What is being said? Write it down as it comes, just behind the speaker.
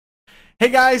Hey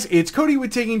guys, it's Cody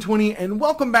with Taking 20 and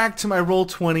welcome back to my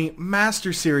Roll20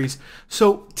 Master Series.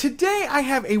 So today I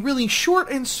have a really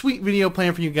short and sweet video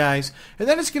planned for you guys, and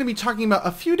that is going to be talking about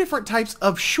a few different types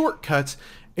of shortcuts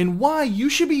and why you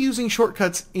should be using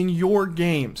shortcuts in your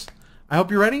games. I hope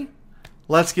you're ready.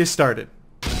 Let's get started.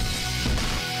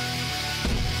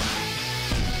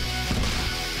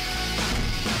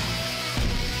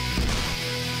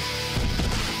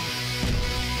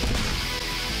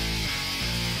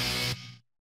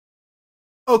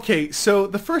 Okay, so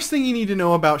the first thing you need to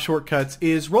know about shortcuts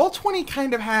is Roll20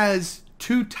 kind of has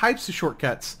two types of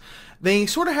shortcuts. They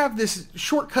sort of have this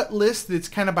shortcut list that's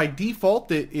kind of by default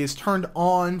that is turned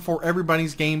on for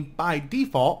everybody's game by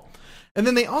default. And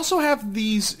then they also have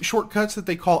these shortcuts that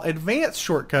they call advanced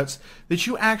shortcuts that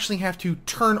you actually have to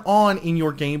turn on in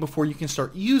your game before you can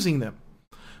start using them.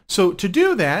 So to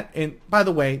do that, and by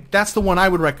the way, that's the one I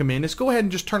would recommend, is go ahead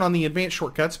and just turn on the advanced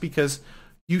shortcuts because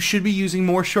you should be using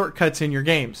more shortcuts in your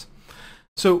games.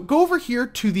 So go over here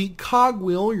to the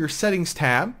cogwheel, your settings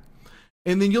tab,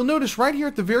 and then you'll notice right here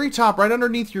at the very top, right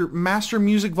underneath your master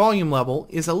music volume level,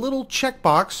 is a little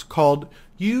checkbox called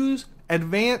Use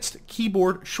Advanced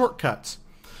Keyboard Shortcuts.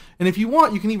 And if you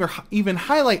want, you can even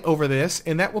highlight over this,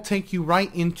 and that will take you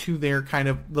right into their kind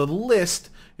of the list.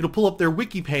 It'll pull up their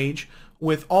wiki page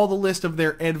with all the list of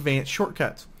their advanced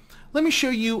shortcuts. Let me show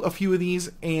you a few of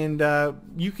these, and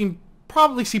you can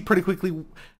probably see pretty quickly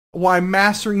why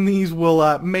mastering these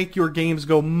will make your games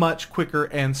go much quicker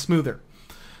and smoother.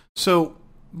 So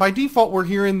by default, we're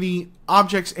here in the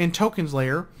objects and tokens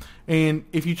layer, and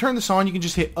if you turn this on, you can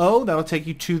just hit O. That'll take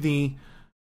you to the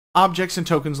objects and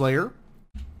tokens layer.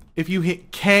 If you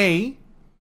hit K,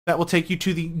 that will take you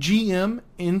to the GM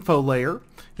info layer.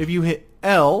 If you hit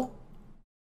L,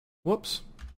 whoops,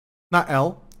 not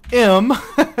L, M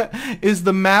is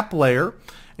the map layer.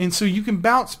 And so you can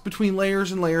bounce between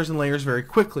layers and layers and layers very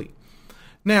quickly.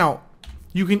 Now,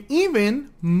 you can even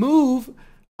move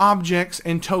objects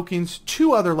and tokens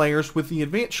to other layers with the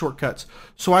advanced shortcuts.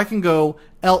 So I can go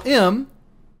LM,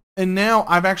 and now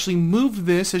I've actually moved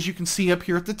this, as you can see up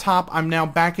here at the top. I'm now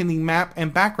back in the map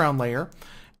and background layer.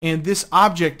 And this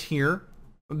object here,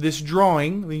 this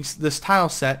drawing, this tile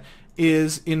set,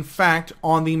 is in fact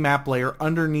on the map layer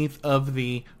underneath of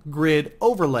the grid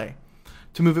overlay.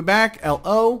 To move it back,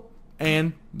 LO,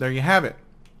 and there you have it.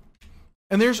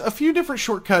 And there's a few different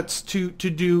shortcuts to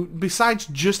do besides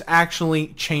just actually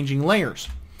changing layers.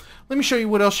 Let me show you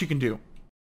what else you can do.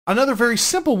 Another very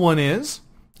simple one is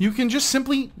you can just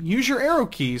simply use your arrow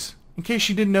keys. In case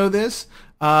you didn't know this,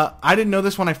 I didn't know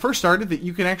this when I first started, that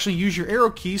you can actually use your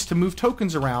arrow keys to move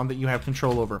tokens around that you have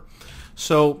control over.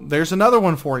 So there's another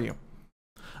one for you.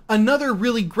 Another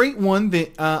really great one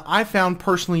that I found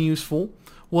personally useful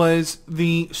was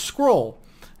the scroll.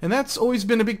 And that's always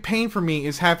been a big pain for me,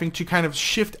 is having to kind of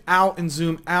shift out and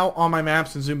zoom out on my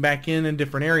maps and zoom back in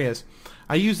different areas.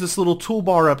 I use this little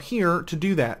toolbar up here to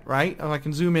do that, right? And I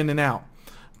can zoom in and out.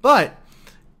 But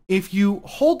if you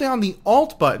hold down the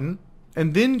Alt button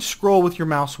and then scroll with your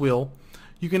mouse wheel,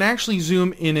 you can actually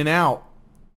zoom in and out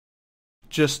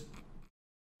just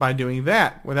by doing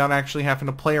that without actually having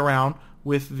to play around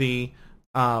with the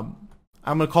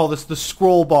I'm going to call this the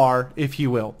scroll bar, if you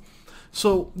will.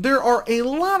 So there are a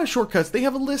lot of shortcuts. They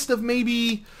have a list of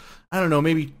maybe, I don't know,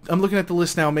 maybe, I'm looking at the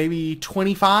list now, maybe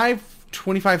 25,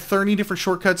 30 different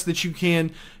shortcuts that you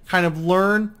can kind of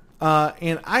learn.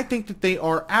 And I think that they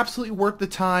are absolutely worth the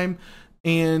time.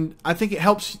 And I think it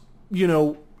helps, you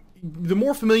know, the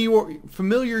more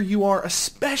familiar you are,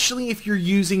 especially if you're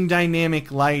using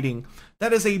dynamic lighting.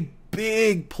 That is a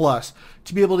big plus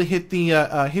to be able to hit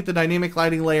the dynamic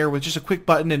lighting layer with just a quick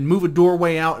button and move a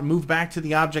doorway out and move back to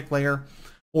the object layer,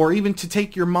 or even to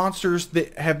take your monsters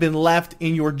that have been left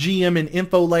in your GM and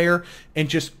info layer and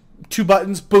just two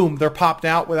buttons, boom, they're popped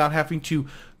out without having to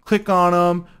click on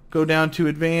them, go down to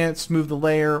advanced, move the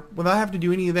layer, without having to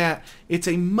do any of that. It's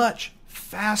a much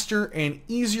faster and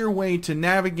easier way to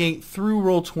navigate through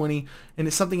Roll20, and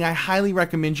it's something I highly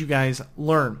recommend you guys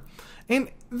learn.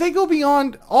 And they go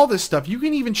beyond all this stuff. You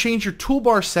can even change your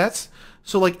toolbar sets.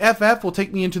 So like FF will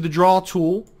take me into the draw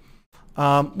tool.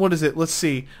 What is it? Let's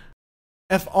see.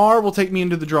 FR will take me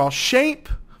into the draw shape.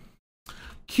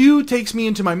 Q takes me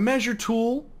into my measure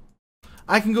tool.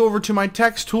 I can go over to my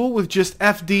text tool with just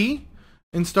FD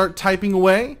and start typing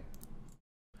away.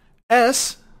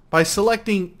 S, by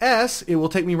selecting S, it will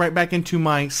take me right back into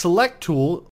my select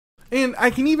tool. And I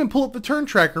can even pull up the turn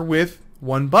tracker with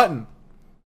one button,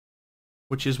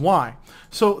 which is Y.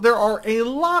 So there are a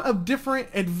lot of different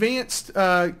advanced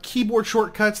keyboard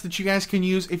shortcuts that you guys can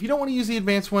use. If you don't want to use the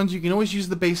advanced ones, you can always use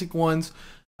the basic ones.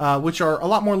 which are a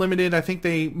lot more limited. I think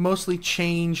they mostly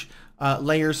change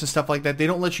layers and stuff like that. They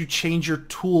don't let you change your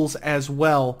tools as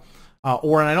well,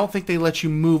 and I don't think they let you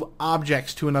move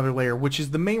objects to another layer, which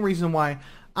is the main reason why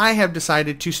I have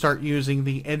decided to start using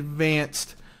the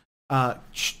advanced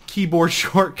keyboard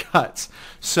shortcuts.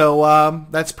 So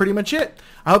that's pretty much it.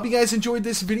 I hope you guys enjoyed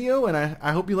this video, and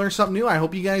I hope you learned something new. I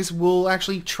hope you guys will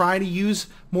actually try to use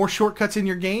more shortcuts in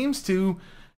your games to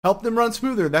help them run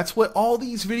smoother. That's what all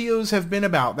these videos have been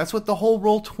about. That's what the whole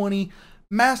Roll20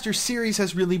 Master Series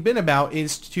has really been about,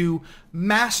 is to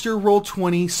master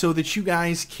Roll20 so that you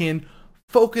guys can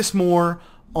focus more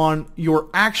on your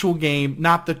actual game,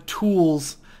 not the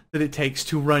tools that it takes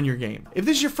to run your game. If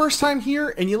this is your first time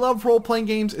here and you love role-playing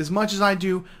games as much as I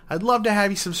do, I'd love to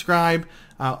have you subscribe.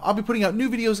 I'll be putting out new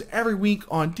videos every week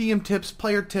on DM tips,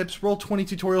 player tips, Roll20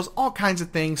 tutorials, all kinds of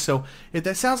things. So if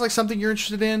that sounds like something you're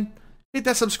interested in, hit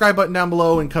that subscribe button down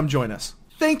below and come join us.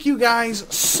 Thank you guys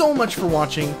so much for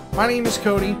watching. My name is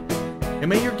Cody, and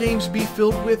may your games be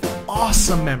filled with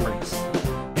awesome memories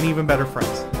and even better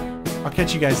friends. I'll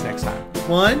catch you guys next time.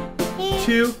 1,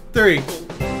 2, 3.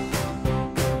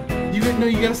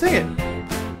 You gotta say it.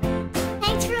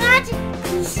 Thanks for watching.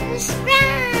 Please subscribe.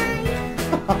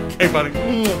 Okay, buddy.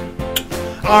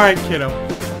 All right, kiddo.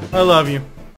 I love you.